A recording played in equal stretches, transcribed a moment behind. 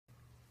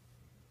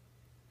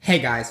Hey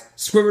guys,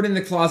 Squidward in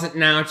the Closet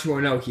now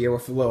 2.0 here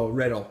with a little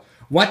riddle.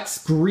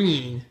 What's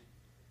green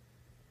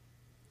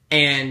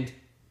and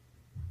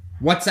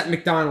what's at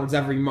McDonald's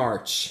every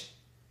March?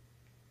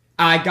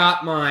 I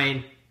got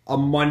mine a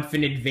month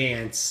in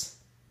advance.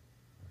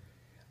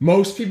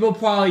 Most people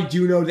probably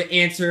do know the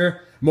answer.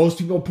 Most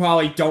people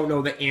probably don't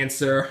know the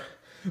answer.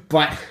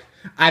 But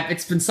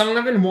it's been something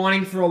I've been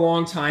wanting for a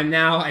long time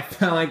now. I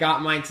finally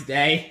got mine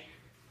today.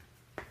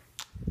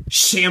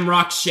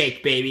 Shamrock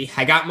shake, baby.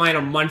 I got mine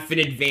a month in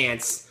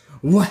advance.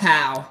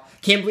 Wow.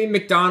 Can't believe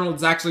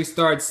McDonald's actually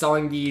started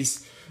selling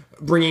these,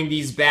 bringing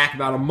these back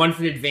about a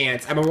month in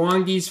advance. I've been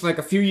wanting these for like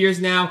a few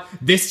years now.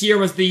 This year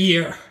was the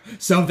year.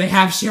 So they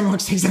have Shamrock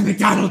shakes at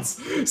McDonald's.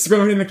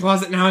 Squidward in the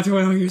Closet now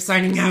 2.0, you're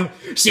signing out.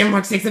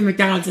 Shamrock shakes at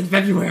McDonald's in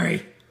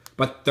February.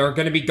 But they're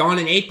gonna be gone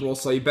in April,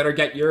 so you better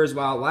get yours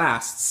while it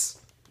lasts.